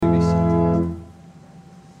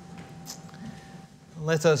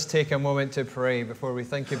Let us take a moment to pray before we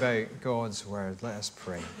think about God's word. Let us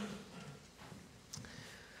pray.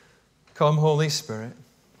 Come, Holy Spirit,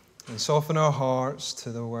 and soften our hearts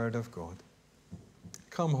to the word of God.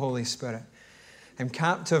 Come, Holy Spirit, and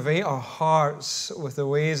captivate our hearts with the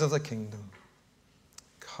ways of the kingdom.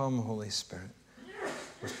 Come, Holy Spirit,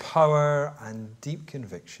 with power and deep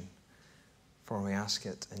conviction, for we ask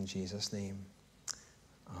it in Jesus' name.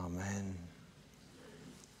 Amen.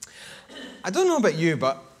 I don't know about you,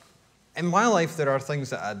 but in my life there are things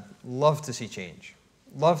that I'd love to see change.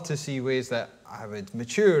 Love to see ways that I would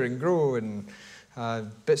mature and grow in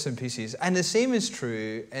bits and pieces. And the same is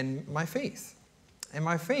true in my faith. In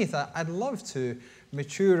my faith, I'd love to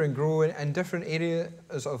mature and grow in different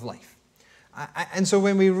areas of life. And so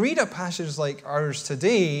when we read a passage like ours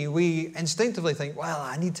today, we instinctively think, well,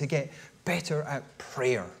 I need to get better at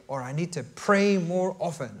prayer, or I need to pray more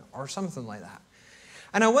often, or something like that.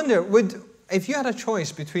 And I wonder, if you had a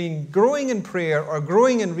choice between growing in prayer or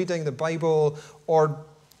growing in reading the Bible or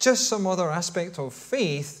just some other aspect of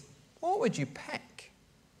faith, what would you pick?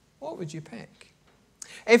 What would you pick?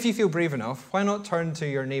 If you feel brave enough, why not turn to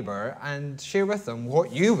your neighbour and share with them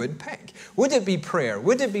what you would pick? Would it be prayer?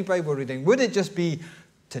 Would it be Bible reading? Would it just be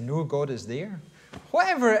to know God is there?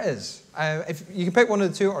 Whatever it is, if you can pick one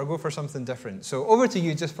of the two or go for something different. So over to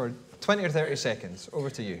you just for 20 or 30 seconds. Over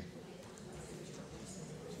to you.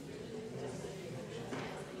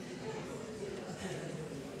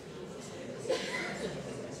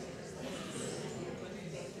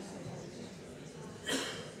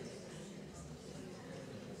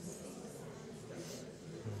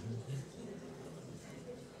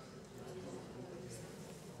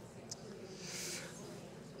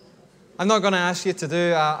 I'm not going to ask you to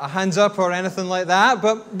do a hands up or anything like that,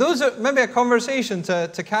 but those are maybe a conversation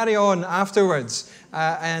to carry on afterwards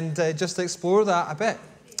and just explore that a bit.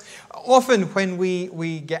 Often when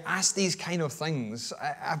we get asked these kind of things,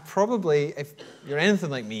 I probably, if you're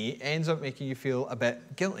anything like me, ends up making you feel a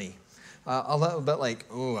bit guilty. A little bit like,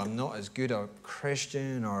 oh, I'm not as good a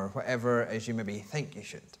Christian or whatever as you maybe think you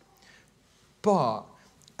should. But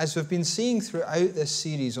as we've been seeing throughout this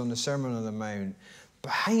series on the Sermon on the Mount,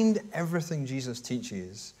 behind everything Jesus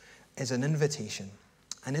teaches is an invitation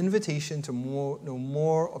to know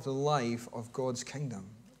more of the life of God's kingdom,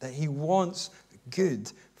 that he wants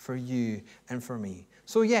good for you and for me.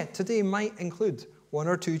 So yeah, today might include one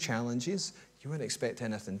or two challenges. You wouldn't expect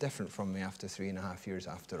anything different from me after 3.5 years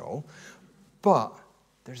after all. But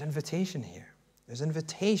there's invitation here. There's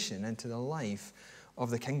invitation into the life of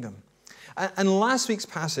the kingdom. And last week's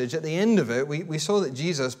passage, at the end of it, we saw that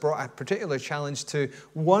Jesus brought a particular challenge to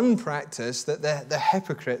one practice that the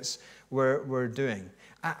hypocrites were doing.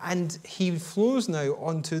 And he flows now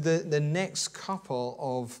onto the next couple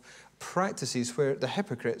of practices where the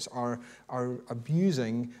hypocrites are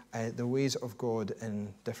abusing the ways of God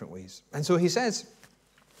in different ways. And so he says,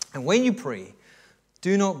 and when you pray,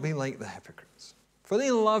 do not be like the hypocrites. For they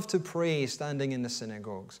love to pray standing in the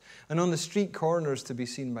synagogues and on the street corners to be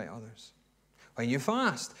seen by others. When you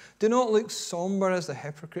fast, do not look somber as the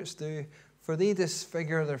hypocrites do, for they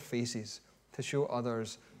disfigure their faces to show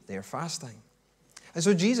others they are fasting. And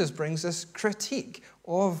so Jesus brings this critique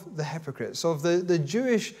of the hypocrites, of the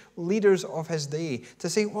Jewish leaders of his day, to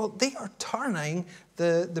say, well, they are turning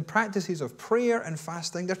the practices of prayer and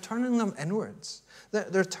fasting, they're turning them inwards.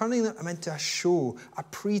 They're turning them into a show, a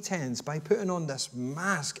pretense, by putting on this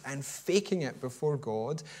mask and faking it before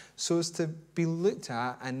God so as to be looked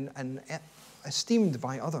at and esteemed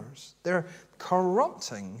by others. They're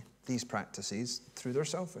corrupting these practices through their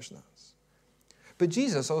selfishness. But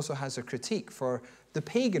Jesus also has a critique for the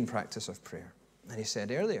pagan practice of prayer. And he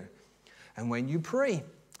said earlier, and when you pray,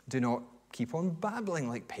 do not keep on babbling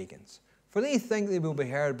like pagans, for they think they will be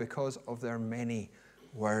heard because of their many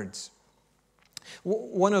words.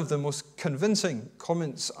 One of the most convincing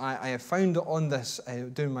comments I have found on this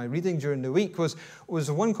doing my reading during the week was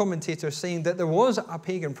one commentator saying that there was a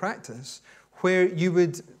pagan practice where you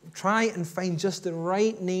would try and find just the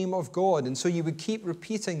right name of God. And so you would keep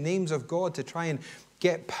repeating names of God to try and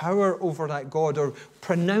get power over that God, or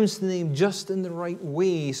pronounce the name just in the right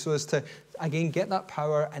way so as to, again, get that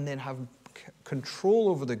power and then have control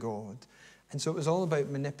over the God. And so it was all about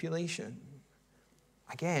manipulation.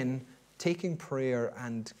 Again, taking prayer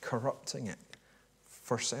and corrupting it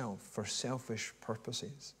for selfish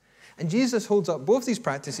purposes. And Jesus holds up both these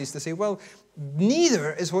practices to say, well,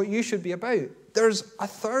 neither is what you should be about. There's a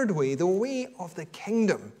third way, the way of the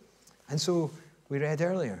kingdom. And so we read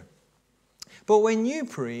earlier. But when you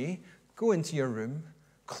pray, go into your room,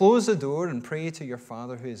 close the door and pray to your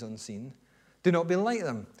Father who is unseen. Do not be like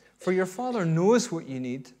them, for your Father knows what you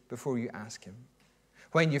need before you ask him.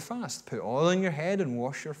 When you fast, put oil on your head and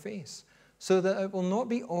wash your face, so that it will not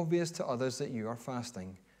be obvious to others that you are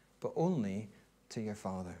fasting, but only to your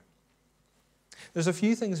Father. There's a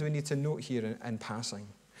few things we need to note here in passing.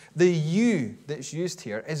 The you that's used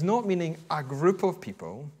here is not meaning a group of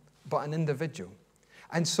people, but an individual.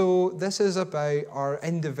 And so this is about our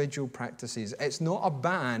individual practices. It's not a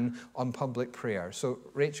ban on public prayer. So,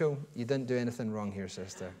 Rachel, you didn't do anything wrong here,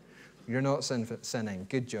 sister. You're not sinning.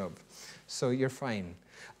 Good job. So you're fine.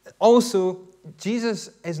 Also, Jesus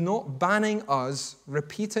is not banning us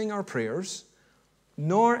repeating our prayers,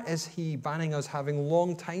 nor is he banning us having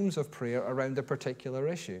long times of prayer around a particular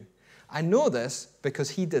issue. I know this because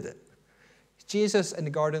he did it. Jesus in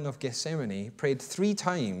the Garden of Gethsemane prayed 3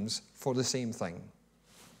 times for the same thing.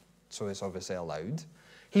 So it's obviously allowed.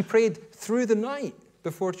 He prayed through the night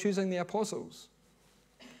before choosing the apostles.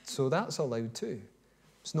 So that's allowed too.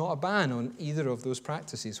 It's not a ban on either of those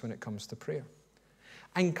practices when it comes to prayer.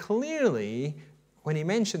 And clearly, when he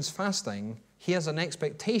mentions fasting, he has an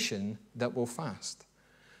expectation that we'll fast.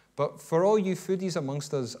 But for all you foodies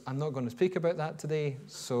amongst us, I'm not going to speak about that today,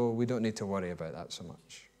 so we don't need to worry about that so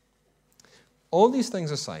much. All these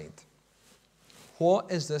things aside,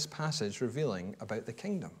 what is this passage revealing about the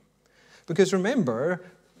kingdom? Because remember,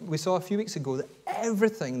 we saw a few weeks ago that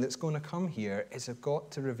everything that's going to come here is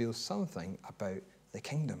got to reveal something about the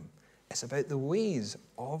kingdom. It's about the ways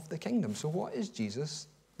of the kingdom. So what is Jesus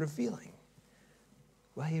revealing?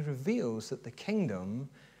 Well, he reveals that the kingdom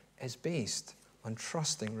is based on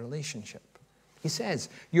trusting relationship. He says,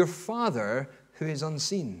 your Father who is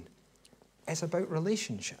unseen. It's about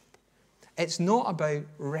relationship. It's not about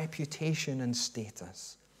reputation and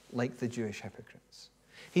status like the Jewish hypocrites.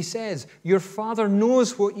 He says, your Father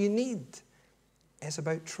knows what you need. It's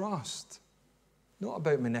about trust, not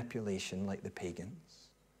about manipulation like the pagans.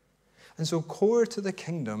 And so core to the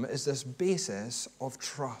kingdom is this basis of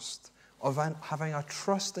trust, of having a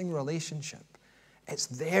trusting relationship. It's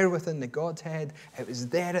there within the Godhead. It was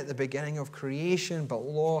there at the beginning of creation, but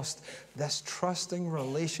lost. This trusting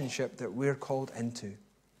relationship that we're called into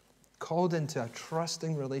a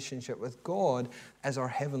trusting relationship with God as our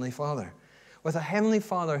Heavenly Father. With a Heavenly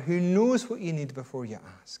Father who knows what you need before you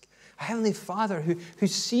ask. A Heavenly Father who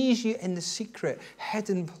sees you in the secret,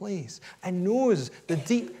 hidden place and knows the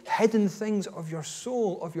deep, hidden things of your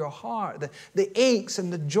soul, of your heart, the aches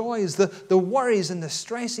and the joys, the worries and the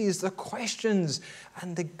stresses, the questions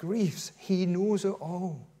and the griefs. He knows it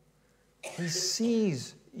all. He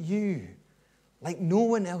sees you like no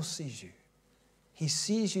one else sees you. He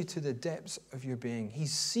sees you to the depths of your being. He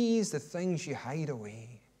sees the things you hide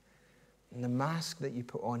away. And the mask that you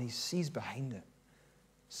put on, he sees behind it.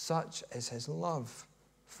 Such is his love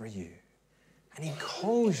for you. And he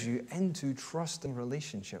calls you into trusting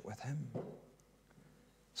relationship with him.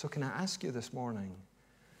 So can I ask you this morning,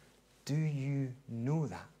 do you know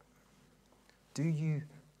that? Do you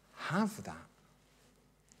have that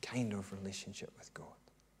kind of relationship with God?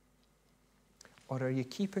 Or are you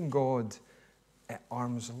keeping God at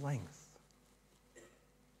arm's length?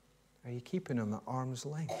 Are you keeping him at arm's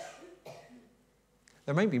length?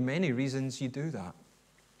 There might be many reasons you do that.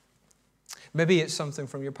 Maybe it's something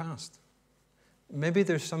from your past. Maybe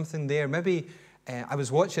there's something there. Maybe I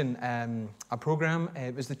was watching a program.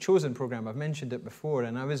 It was the Chosen program. I've mentioned it before.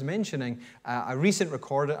 And I was mentioning I was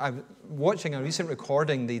watching a recent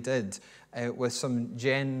recording they did with some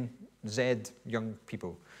Gen Z young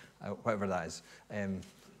people, whatever that is.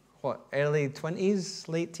 Early 20s,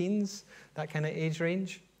 late teens, that kind of age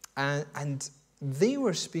range. And they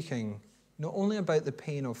were speaking not only about the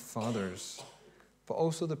pain of fathers, but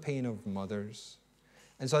also the pain of mothers.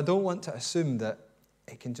 And so I don't want to assume that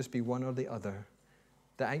it can just be one or the other,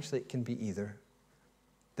 that actually it can be either,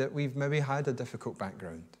 that we've maybe had a difficult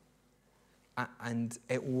background, and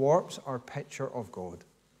it warps our picture of God,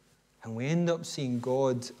 and we end up seeing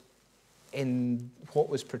God in what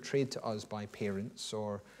was portrayed to us by parents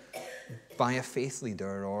or by a faith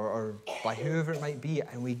leader or by whoever it might be,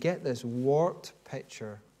 and we get this warped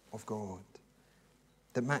picture of God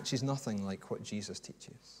that matches nothing like what Jesus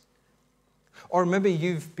teaches. Or maybe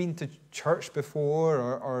you've been to church before,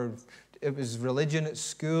 or it was religion at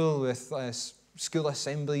school with school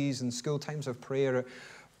assemblies and school times of prayer,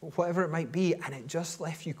 or whatever it might be, and it just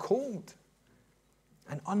left you cold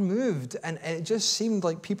and unmoved, and it just seemed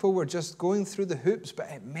like people were just going through the hoops, but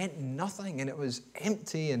it meant nothing, and it was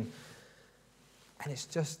empty, and it's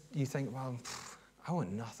just, you think, well, I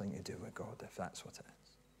want nothing to do with God if that's what it is.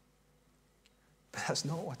 But that's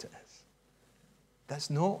not what it is. That's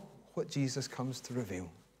not what Jesus comes to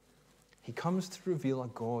reveal. He comes to reveal a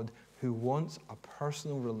God who wants a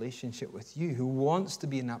personal relationship with you, who wants to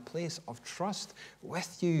be in that place of trust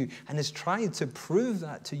with you, and has tried to prove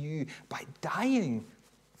that to you by dying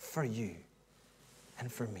for you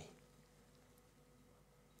and for me.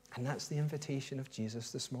 And that's the invitation of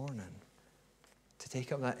Jesus this morning, to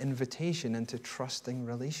take up that invitation into trusting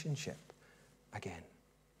relationship again.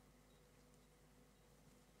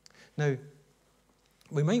 Now,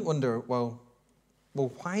 we might wonder, well,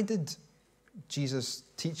 why did Jesus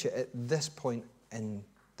teach it at this point in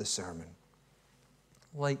the sermon?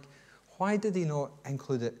 Like, why did he not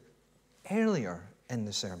include it earlier in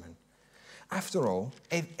the sermon? After all,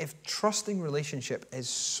 if trusting relationship is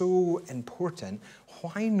so important,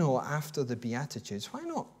 why not after the Beatitudes? Why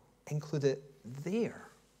not include it there?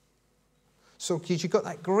 So, because you've got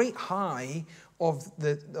that great high of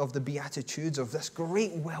the Beatitudes, of this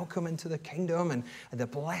great welcome into the kingdom and the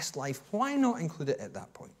blessed life, why not include it at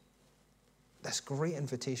that point? This great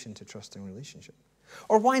invitation to trusting relationship.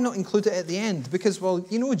 Or why not include it at the end? Because, well,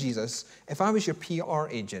 you know, Jesus, if I was your PR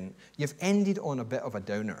agent, you've ended on a bit of a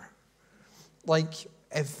downer. Like,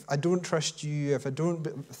 if I don't trust you, if I don't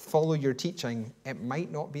follow your teaching, it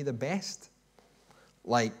might not be the best.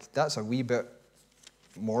 Like, that's a wee bit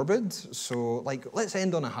morbid. So, like, let's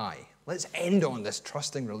end on a high. Let's end on this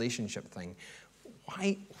trusting relationship thing.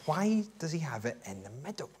 Why does he have it in the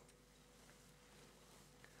middle?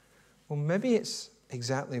 Well, maybe it's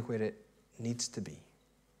exactly where it needs to be.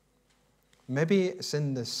 Maybe it's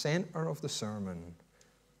in the center of the sermon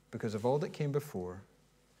because of all that came before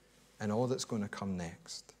and all that's going to come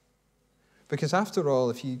next. Because after all,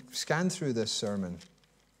 if you scan through this sermon,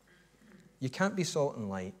 you can't be salt and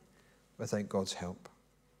light without God's help.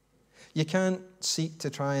 You can't seek to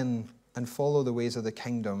try and follow the ways of the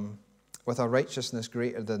kingdom with a righteousness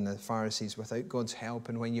greater than the Pharisees without God's help.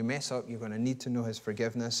 And when you mess up, you're going to need to know his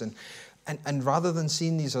forgiveness. And rather than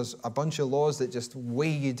seeing these as a bunch of laws that just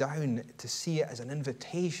weigh you down, to see it as an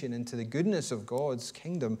invitation into the goodness of God's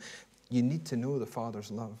kingdom, you need to know the Father's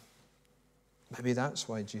love. Maybe that's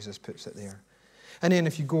why Jesus puts it there. And then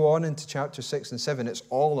if you go on into chapter 6 and 7, it's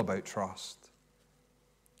all about trust.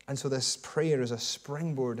 And so this prayer is a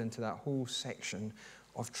springboard into that whole section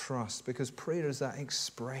of trust, because prayer is that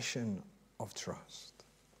expression of trust.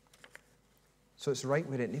 So it's right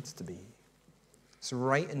where it needs to be. It's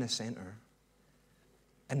right in the center.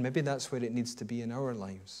 And maybe that's where it needs to be in our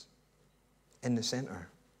lives. In the center.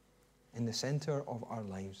 In the center of our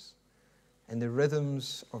lives. In the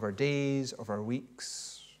rhythms of our days, of our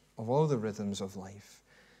weeks, of all the rhythms of life.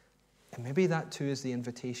 And maybe that too is the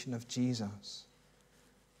invitation of Jesus.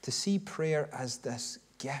 To see prayer as this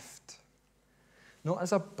gift. Not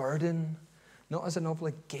as a burden, not as an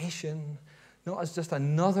obligation, not as just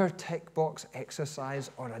another tick box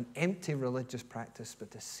exercise or an empty religious practice,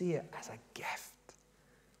 but to see it as a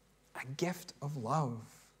gift of love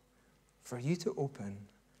for you to open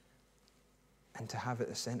and to have at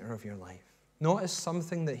the center of your life. Not as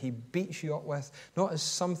something that he beats you up with, not as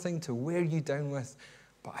something to wear you down with,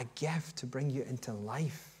 but a gift to bring you into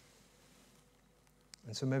life.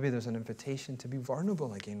 And so maybe there's an invitation to be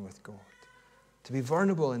vulnerable again with God. To be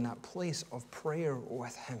vulnerable in that place of prayer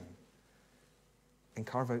with him. And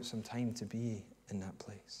carve out some time to be in that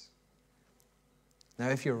place. Now,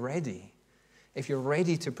 if you're ready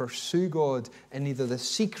to pursue God in either the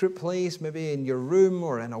secret place, maybe in your room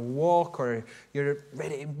or in a walk, or you're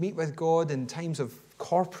ready to meet with God in times of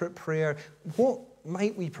corporate prayer, what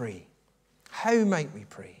might we pray? How might we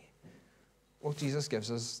pray? Well, Jesus gives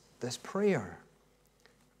us this prayer.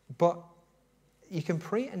 But you can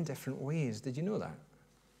pray in different ways. Did you know that?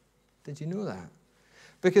 Did you know that?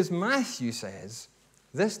 Because Matthew says,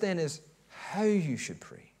 this then is how you should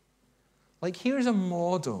pray. Like, here's a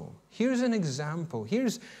model. Here's an example.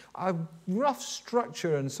 Here's a rough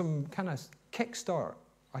structure and some kind of kickstart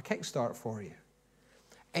for you.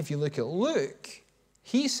 If you look at Luke,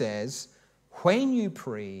 he says, when you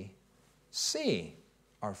pray, say,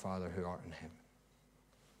 Our Father who art in heaven.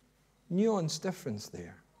 Nuanced difference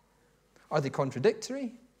there. Are they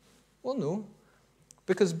contradictory? Well, no,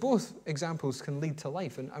 because both examples can lead to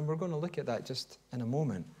life, and we're going to look at that just in a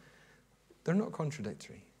moment. They're not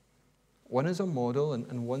contradictory. One is a model,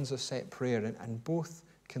 and one's a set prayer, and both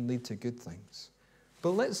can lead to good things.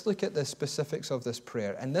 But let's look at the specifics of this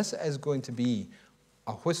prayer, and this is going to be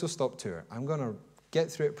a whistle-stop tour. I'm going to get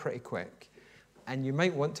through it pretty quick, and you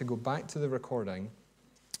might want to go back to the recording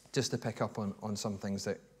just to pick up on some things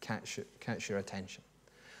that catch your attention.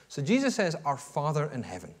 So Jesus says, Our Father in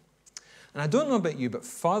heaven. And I don't know about you, but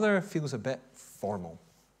Father feels a bit formal.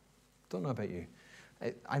 Don't know about you.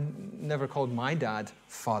 I never called my dad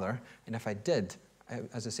Father, and if I did,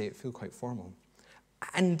 as I say, it feels quite formal.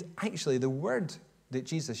 And actually, the word that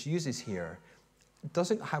Jesus uses here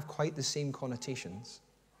doesn't have quite the same connotations.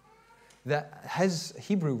 That his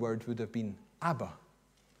Hebrew word would have been Abba.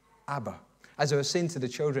 Abba. As I was saying to the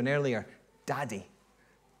children earlier, Daddy.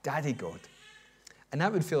 Daddy God. And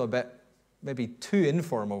that would feel a bit maybe too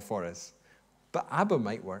informal for us. But Abba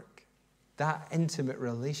might work. That intimate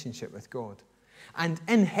relationship with God. And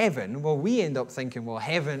in heaven, well, we end up thinking, well,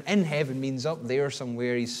 in heaven means up there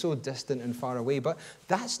somewhere. He's so distant and far away. But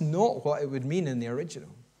that's not what it would mean in the original.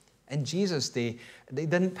 In Jesus' day, they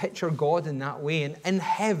didn't picture God in that way. And in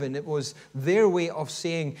heaven, it was their way of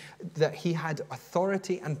saying that he had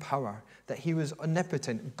authority and power, that he was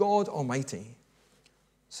omnipotent, God Almighty.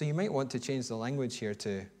 So you might want to change the language here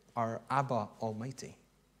to our Abba Almighty.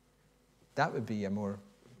 That would be a more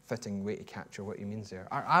fitting way to capture what he means there.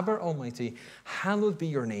 Our Abba Almighty, hallowed be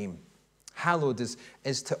your name. Hallowed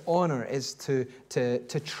is to honor, is to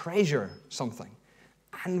treasure something.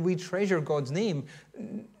 And we treasure God's name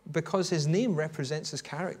because his name represents his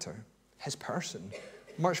character, his person,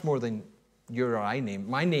 much more than your or I name.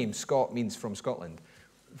 My name, Scott, means from Scotland,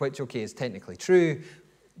 which, okay, is technically true,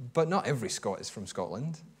 but not every Scot is from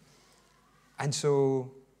Scotland. And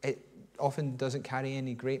so it often doesn't carry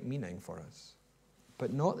any great meaning for us.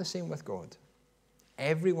 But not the same with God.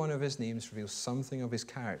 Every one of his names reveals something of his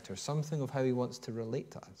character, something of how he wants to relate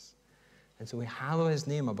to us. And so we hallow his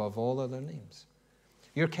name above all other names.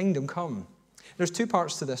 Your kingdom come. There's two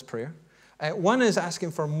parts to this prayer. One is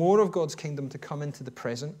asking for more of God's kingdom to come into the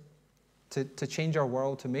present, to change our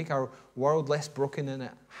world, to make our world less broken than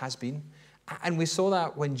it has been. And we saw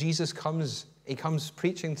that when Jesus comes, he comes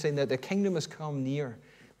preaching, saying that the kingdom has come near.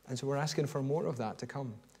 And so we're asking for more of that to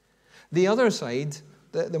come. The other side,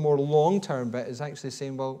 the more long-term bit, is actually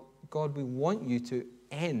saying, well, God, we want you to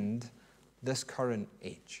end this current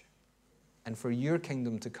age and for your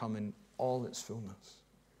kingdom to come in all its fullness.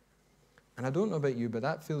 And I don't know about you, but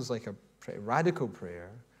that feels like a pretty radical prayer.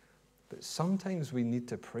 But sometimes we need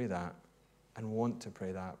to pray that and want to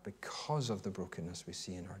pray that because of the brokenness we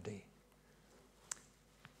see in our day.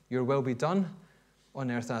 Your will be done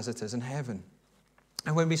on earth as it is in heaven.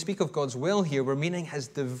 And when we speak of God's will here, we're meaning his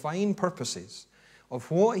divine purposes of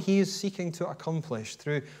what he is seeking to accomplish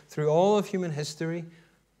through all of human history.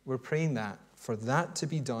 We're praying that for that to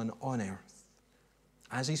be done on earth,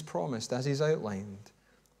 as he's promised, as he's outlined,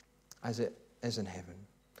 as it is in heaven.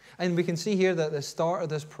 And we can see here that the start of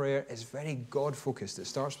this prayer is very God-focused. It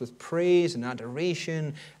starts with praise and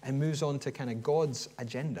adoration and moves on to kind of God's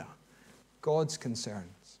agenda, God's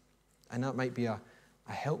concerns. And that might be a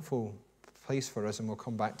helpful place for us, and we'll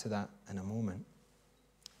come back to that in a moment.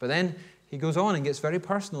 But then he goes on and gets very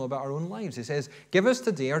personal about our own lives. He says, give us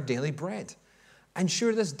today our daily bread. And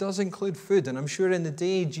sure, this does include food. And I'm sure in the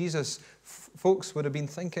day, Jesus, folks would have been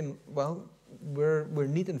thinking, well, we're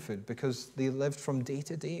needing food because they lived from day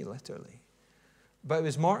to day, literally. But it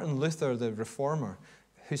was Martin Luther, the reformer,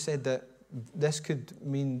 who said that this could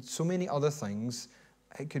mean so many other things.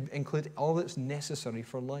 It could include all that's necessary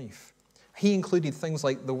for life. He included things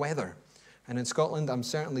like the weather. And in Scotland, I'm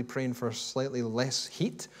certainly praying for slightly less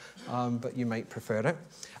heat, but you might prefer it.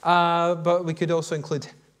 But we could also include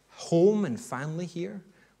home and family here.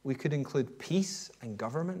 We could include peace and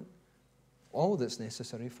government. All that's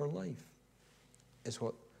necessary for life is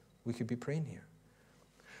what we could be praying here.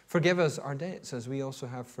 Forgive us our debts as we also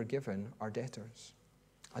have forgiven our debtors.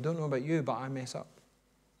 I don't know about you, but I mess up.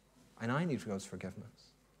 And I need God's forgiveness.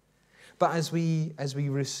 But as we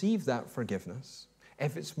receive that forgiveness,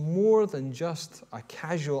 if it's more than just a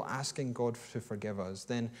casual asking God to forgive us,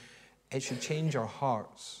 then it should change our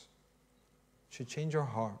hearts. It should change our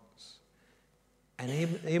hearts and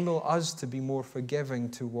enable us to be more forgiving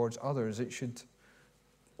towards others. It should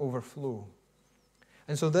overflow.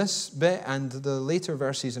 And so this bit and the later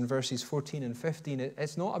verses in verses 14 and 15,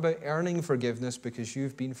 it's not about earning forgiveness because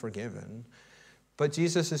you've been forgiven, but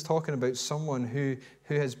Jesus is talking about someone who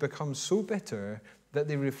has become so bitter that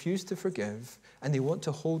they refuse to forgive and they want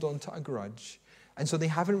to hold on to a grudge. And so they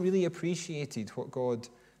haven't really appreciated what God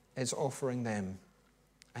is offering them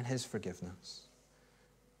and his forgiveness.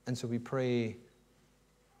 And so we pray,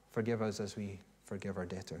 forgive us as we forgive our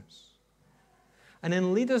debtors. And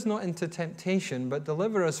then lead us not into temptation, but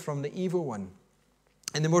deliver us from the evil one.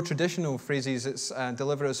 In the more traditional phrases, it's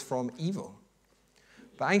deliver us from evil.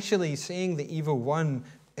 But actually saying the evil one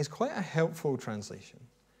is quite a helpful translation,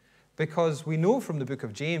 because we know from the book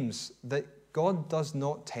of James that God does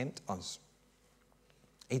not tempt us.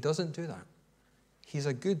 He doesn't do that. He's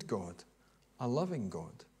a good God, a loving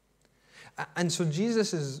God. And so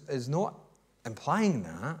Jesus is not implying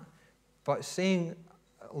that, but saying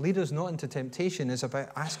lead us not into temptation is about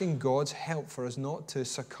asking God's help for us not to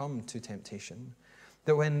succumb to temptation.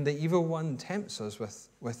 That when the evil one tempts us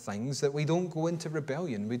with things, that we don't go into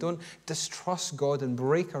rebellion. We don't distrust God and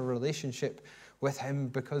break our relationship with him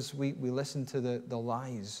because we listen to the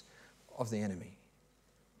lies of the enemy.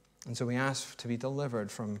 And so we ask to be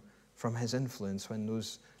delivered from his influence when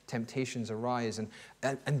those temptations arise. And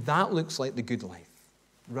that looks like the good life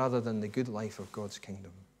rather than the good life of God's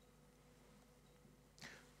kingdom.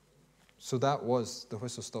 So that was the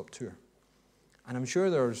Whistle Stop Tour. And I'm sure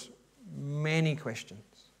there's many questions.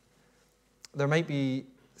 There might be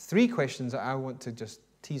 3 questions that I want to just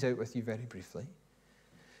tease out with you very briefly.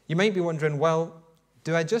 You might be wondering, well,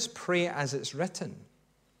 do I just pray as it's written?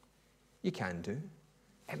 You can do.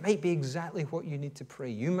 It might be exactly what you need to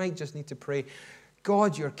pray. You might just need to pray,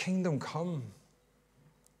 God, your kingdom come.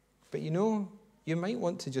 But you might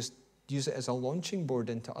want to just use it as a launching board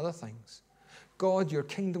into other things. God, your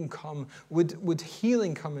kingdom come. Would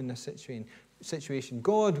healing come in this situation?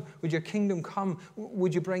 God, would your kingdom come?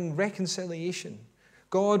 Would you bring reconciliation?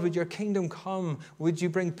 God, would your kingdom come? Would you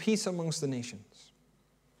bring peace amongst the nations?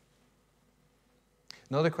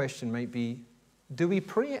 Another question might be, do we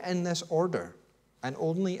pray in this order and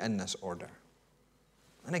only in this order?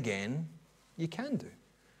 And again, you can do.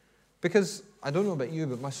 Because I don't know about you,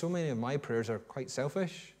 but so many of my prayers are quite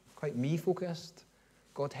selfish, quite me-focused.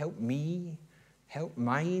 God, help me, help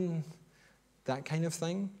mine, that kind of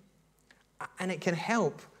thing. And it can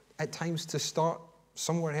help at times to start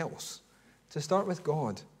somewhere else, to start with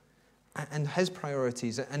God and his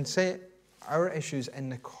priorities and set our issues in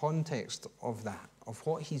the context of that, of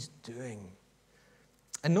what he's doing.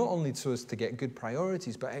 And not only so as to get good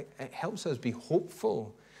priorities, but it helps us be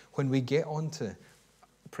hopeful when we get on to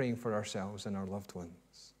praying for ourselves and our loved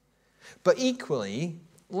ones. But equally,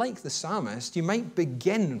 like the psalmist, you might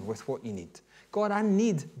begin with what you need. God, I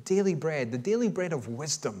need daily bread, the daily bread of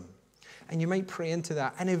wisdom. And you might pray into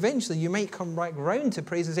that. And eventually you might come back round to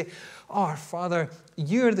praise and say, oh, Father,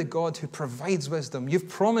 you're the God who provides wisdom. You've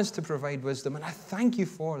promised to provide wisdom, and I thank you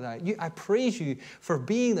for that. I praise you for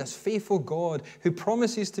being this faithful God who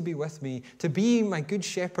promises to be with me, to be my good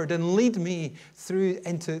shepherd and lead me through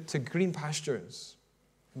into green pastures.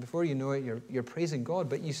 And before you know it, you're praising God,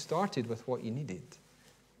 but you started with what you needed.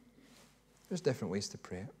 There's different ways to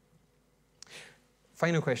pray it.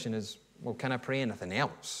 Final question is, well, can I pray anything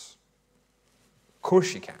else? Of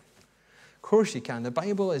course you can. Of course you can. The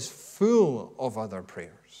Bible is full of other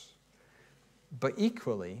prayers. But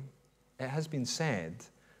equally, it has been said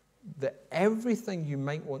that everything you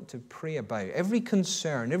might want to pray about, every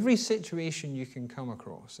concern, every situation you can come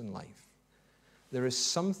across in life, there is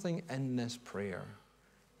something in this prayer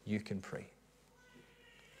you can pray.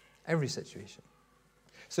 Every situation.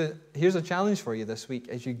 So here's a challenge for you this week.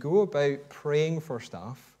 As you go about praying for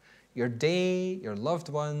stuff, your day, your loved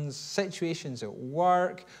ones, situations at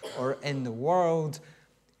work or in the world,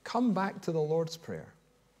 come back to the Lord's Prayer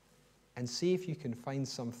and see if you can find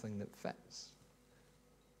something that fits.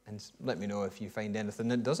 And let me know if you find anything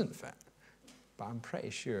that doesn't fit. But I'm pretty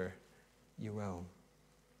sure you will.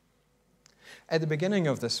 At the beginning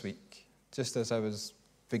of this week, just as I was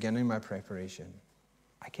beginning my preparation,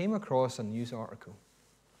 I came across a news article.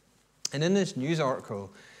 And in this news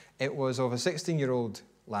article, it was of a 16-year-old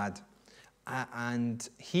lad, and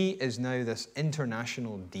he is now this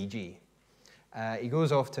international DJ. He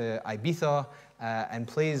goes off to Ibiza and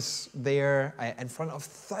plays there in front of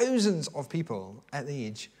thousands of people at the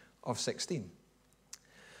age of 16.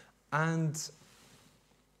 And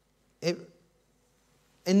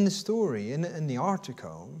in the story, in the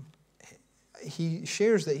article, he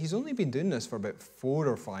shares that he's only been doing this for about 4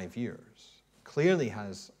 or 5 years. Clearly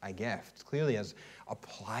has a gift, clearly has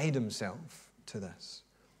applied himself to this.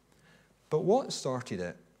 But what started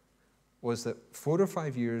it was that 4 or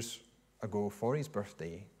 5 years ago, for his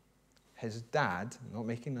birthday, his dad, I'm not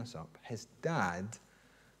making this up, his dad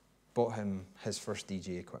bought him his first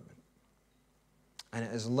DJ equipment. And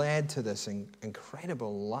it has led to this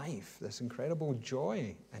incredible life, this incredible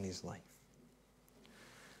joy in his life.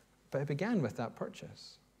 But it began with that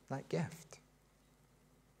purchase, that gift.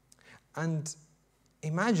 And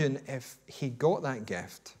imagine if he got that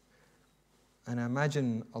gift, and I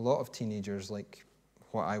imagine a lot of teenagers, like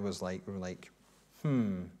what I was like, were like,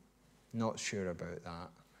 not sure about that.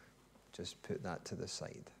 Just put that to the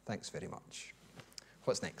side. Thanks very much.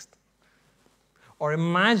 What's next? Or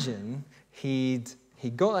imagine he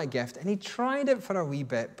got that gift and he tried it for a wee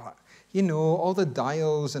bit, but all the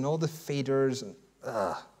dials and all the faders, and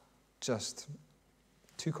just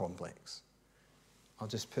too complex. I'll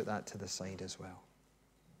just put that to the side as well.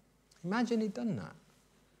 Imagine he'd done that.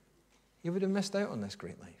 he would have missed out on this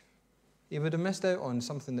great life. He would have missed out on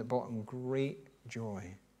something that brought him great joy.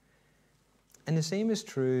 And the same is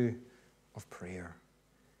true of prayer.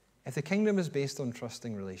 If the kingdom is based on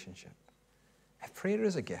trusting relationship, if prayer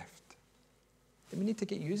is a gift, then we need to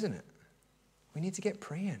get using it. We need to get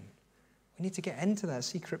praying. We need to get into that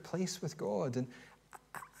secret place with God.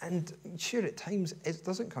 And sure, at times it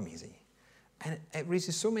doesn't come easy. And it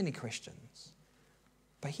raises so many questions.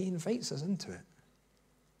 But he invites us into it.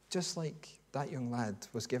 Just like that young lad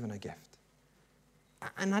was given a gift.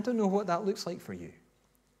 And I don't know what that looks like for you.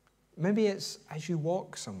 Maybe it's as you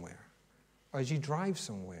walk somewhere, or as you drive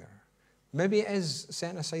somewhere. Maybe it is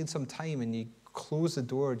setting aside some time and you close the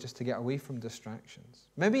door just to get away from distractions.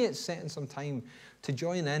 Maybe it's setting some time to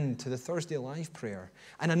join in to the Thursday Live prayer.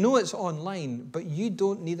 And I know it's online, but you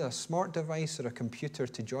don't need a smart device or a computer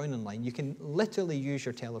to join online. You can literally use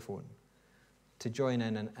your telephone to join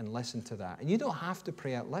in and listen to that. And you don't have to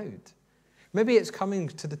pray out loud. Maybe it's coming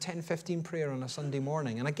to the 10:15 prayer on a Sunday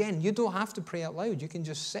morning. And again, you don't have to pray out loud. You can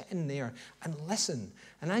just sit in there and listen.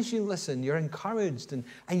 And as you listen, you're encouraged and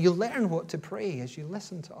you learn what to pray as you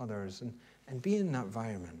listen to others and be in that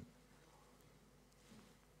environment.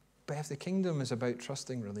 But if the kingdom is about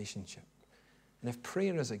trusting relationship, and if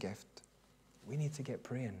prayer is a gift, we need to get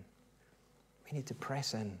praying. We need to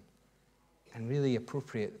press in and really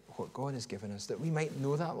appropriate what God has given us, that we might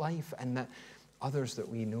know that life and that others that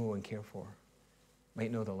we know and care for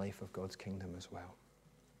might know the life of God's kingdom as well.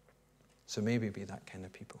 So maybe be that kind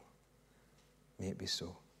of people. May it be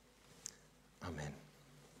so. Amen.